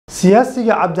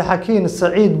Siyaasiga Cabdixakiin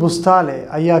Saciid Bustaale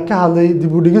ayaa ka hadlay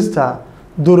dib u dhigista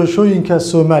doorashooyinka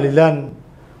Somaliland.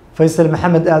 Faysal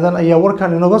Maxamed Aadan ayaa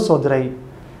warkan inooga soo diray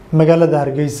magaalada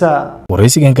Hargeysa.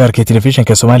 waraysigan gaarka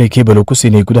telefishinka Somali Cable uu ku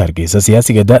siinay gudaha Hargeysa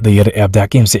siyaasiga da'da yar ee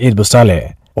Cabdixakiin Saciid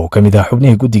Bustaale oo kamid ah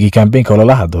xubnihii guddiga kaambeynka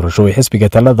ololaha doorasho ee xisbiga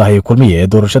talada ay kulmiyay ee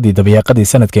doorashadii dabayaaqadii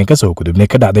sanadkan ka soo gudubnay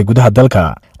ka dhacday gudaha dalka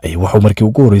ay wuxuu markii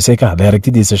ugu horeysay ka hadlay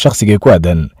aragtidiisa shakhsiga ku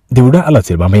aadan dib u dhac la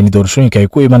tilmaamay in doorashooyinka ay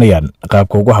ku imanayaan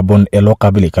qaabka ugu habboon ee loo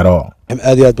qaabili karo.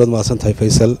 aad iyo aad baad mahadsantahay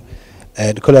Faysal.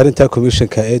 kole arrinta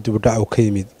commissionka ee dib u dhac ka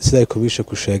yimid sida ay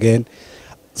commissionku sheegeen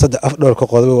saddex dhowr ka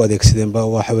qodob oo adeegsadeen ba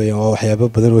waxa weeyaan waa waxyaabo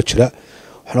badan oo jira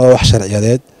waxna wax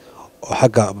sharciyadeed oo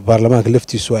xagga baarlamaanka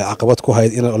laftiisu ay caqabad ku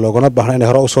hayd in loogana baahna in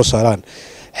hore u soo saaraan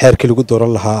xeerkii lagu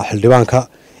dooran lahaa xildhibaanka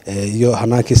iyo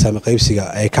hanaankii saami qaybsiga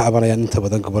ay ka cabanayaan inta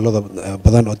badan gobolada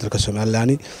badan oo dalka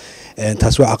Somaliland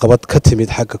taas waa caqabad ka timid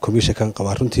xagga commissionkan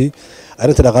qaba runtii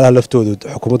arrinta dhaqaalaha laftoodu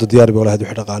xukuumadda diyaar bay u lahayd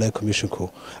wixii dhaqaalaha commissionku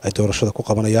ay doorashada ku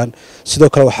qabanayaan sidoo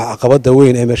kale waxa caqabada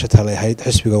weyn ee meesha taallay ahayd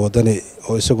xisbiga wadani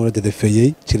oo isaguna dadafeeyay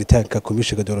jiritaanka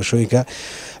commissionka doorashooyinka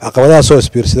caqabadaha soo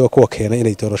isbiirsaday kuwa keenay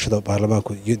inay doorashada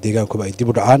baarlamaanku iyo deegaankuba ay dib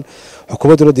u dhacaan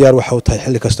xukuumaddu diyaar waxa uu tahay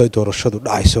xilli kasta ay doorashadu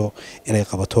dhacayso inay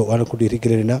qabato waana ku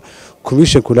dhiirigelinayna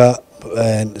commissionkuna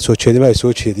soo jeedimo ay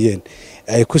soo jeediyeen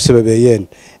ay ku sababeeyeen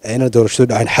in doorashadu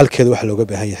dhacaan xalkeeda waxa looga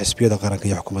baahan yahay xisbiyada qaranka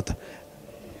iyo xukuumadda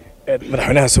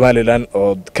madaxweynaha Somaliland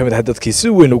oo kamid ah dadkii si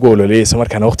weyn ugu ololeeyay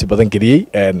markaan waqti badan geliyay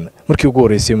markii ugu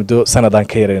horeysay muddo sanadan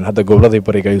ka yareen hadda gobolada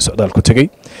bariga ayuu socdaal ku tagay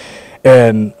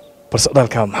bal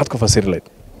socdaalka maxaad ku fasiri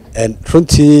lahayd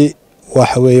runtii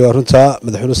waxa weeye waa runta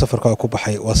madaxweynuhu safarka ku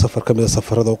baxay waa safar kamid ah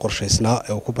safarada u qorshaysnaa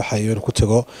ee uu ku baxayo inuu ku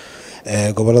tago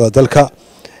gobolada dalka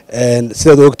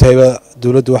sidaad ogtahayba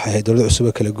dawladdu waxay ahayd dawlad cusub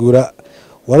oo kala guura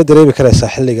waana dareemi karaysaa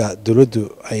xilliga dawladdu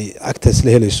ay cagta isla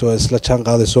helayso isla jaan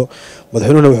qaadayso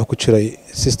madaxweynuhuna wuxuu ku jiray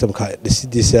systemka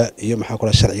dhisidiisa iyo maxaa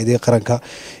kula sharciyadii qaranka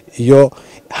iyo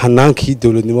hanaankii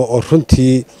dawladnimo oo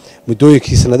runtii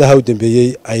muddooyinkii sanadaha u dambeeyay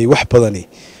ay wax badani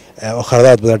oo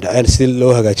khaladaad badan dhaceen sidii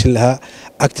loo hagaajin lahaa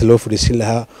cagta loo fadhiisin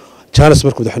lahaa Charles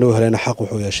markuu madaxweynuhu helayna xaq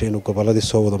wuxuu yeeshay inuu goboladii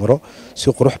soo wada maro si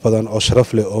qurux badan oo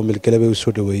sharaf leh oo milgalaba u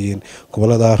soo dhaweeyeen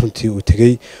gobolada runtii uu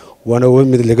tagay waana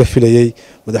mid laga filayay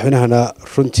madaxweynahana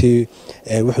runtii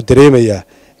wuxuu dareemayaa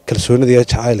kalsoonida iyo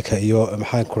jacaylka iyo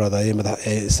maxaan ku raadayay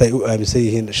say u aaminsan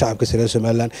yihiin shacabka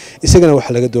Somaliland isagana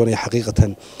waxa laga doonaya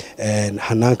xaqiiqatan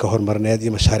hanaanka horumarineed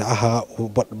iyo mashaariicaha uu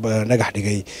nagax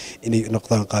dhigay inay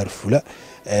noqdaan qaar fula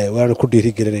waana ku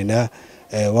dhiirigelinaynaa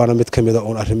waana mid kamid ah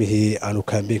oo arrimihii aanu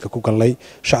kaambeynka ku galnay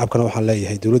shacabkana waxaan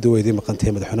leeyahay dawladda weydii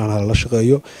maqantay madaxweynaha la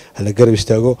shaqeeyo hala garab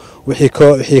istaago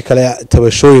wixii kale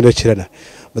tabashooyin jirana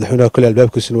madaxweynaha kale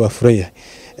albaabkiisuna waa furan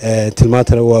yahay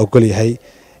tilmaantana waa ogol yahay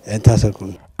intaas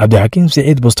Cabdixakiin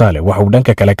Saciid Bustaale waxa uu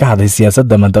dhanka kale ka hadlay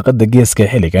siyaasadda mandaqada geeska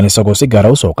xilligan isagoo si gaar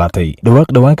ah u soo qaatay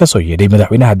dhawaan ka soo yeedhay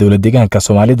madaxweynaha dawlad deegaanka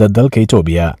Soomaalida dalka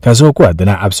Itoobiya kaasoo ku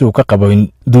aadanaa cabsi uu ka qabo in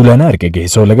duulaana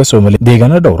argagixiso laga soo malay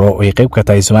deegaano dhowr oo ay qayb ka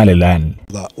tahay Somaliland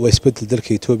waa isbedel dalka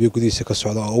Itoobiya gudihiisa ka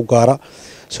socda oo u gaara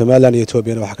Somaliland iyo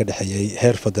Itoobiya waxa ka dhaxeeyay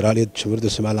heer federaal iyo jamhuuriyadda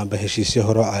Somaliland ba heshiisyo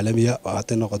hore caalami ah oo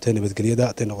hadday noqoto nabadgelyada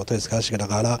hadday noqoto iskaashiga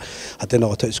dhaqaalaha hadday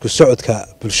noqoto isku socodka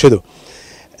bulshada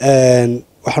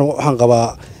waxaan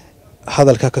qabaa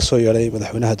hadalka ka soo yeelay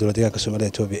madaxweynaha dawladda deegaanka Soomaalida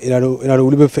Itoobiya inaanu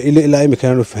waliba ilaa imika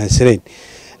aanu fahansanayn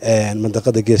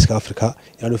mandaqada geeska Afrika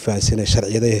inaanu fahansanayn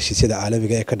sharciyada iyo heshiisyada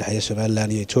caalamiga ee ka dhaxeeya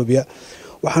Somaliland iyo Itoobiya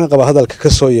waxaan qabaa hadalka ka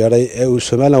soo yeelay ee uu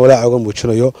Somaliland walaac uga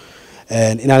muujinayo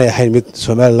inaanay ahayn mid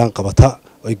Somaliland qabata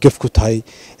ay gaf ku tahay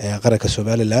qaranka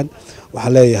Somaliland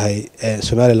waxaan leeyahay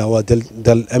Somaliland waa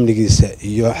dal amnigiisa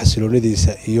iyo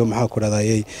xasiloonidiisa iyo maxaa ku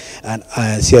raadayay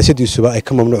siyaasadiisuba ay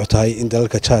ka mamnuuc tahay in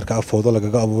dalalka jaarka afoodo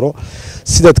lagaga abuuro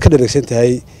sidaad ka dheregsan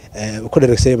tahay ku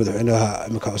dheregsay madaxweynaha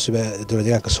imika cusub ee dawladda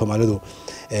deegaanka Soomaalidu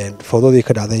foodadii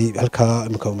ka dhacday halka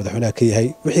imika madaxweynaha ka yahay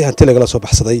wixii hanti laga soo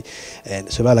baxsaday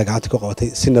Soomaaliya gacanta ku qabatay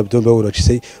si nabdoon baa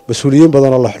wareejisay mas'uuliyiin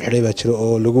badan oo la xidhay baa jira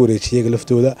oo lagu wareejiyay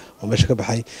laftooda oo meesha ka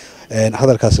baxay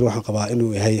hadalkaasna waxaan qabaa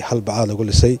inuu yahay hal bacaad lagu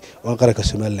lisay oo qaranka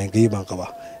Somaliland geeyay baan qabaa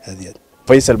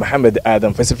Faysal Maxamed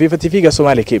Aadan Faysal TV-ga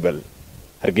Somali Cable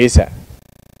Hargeysa.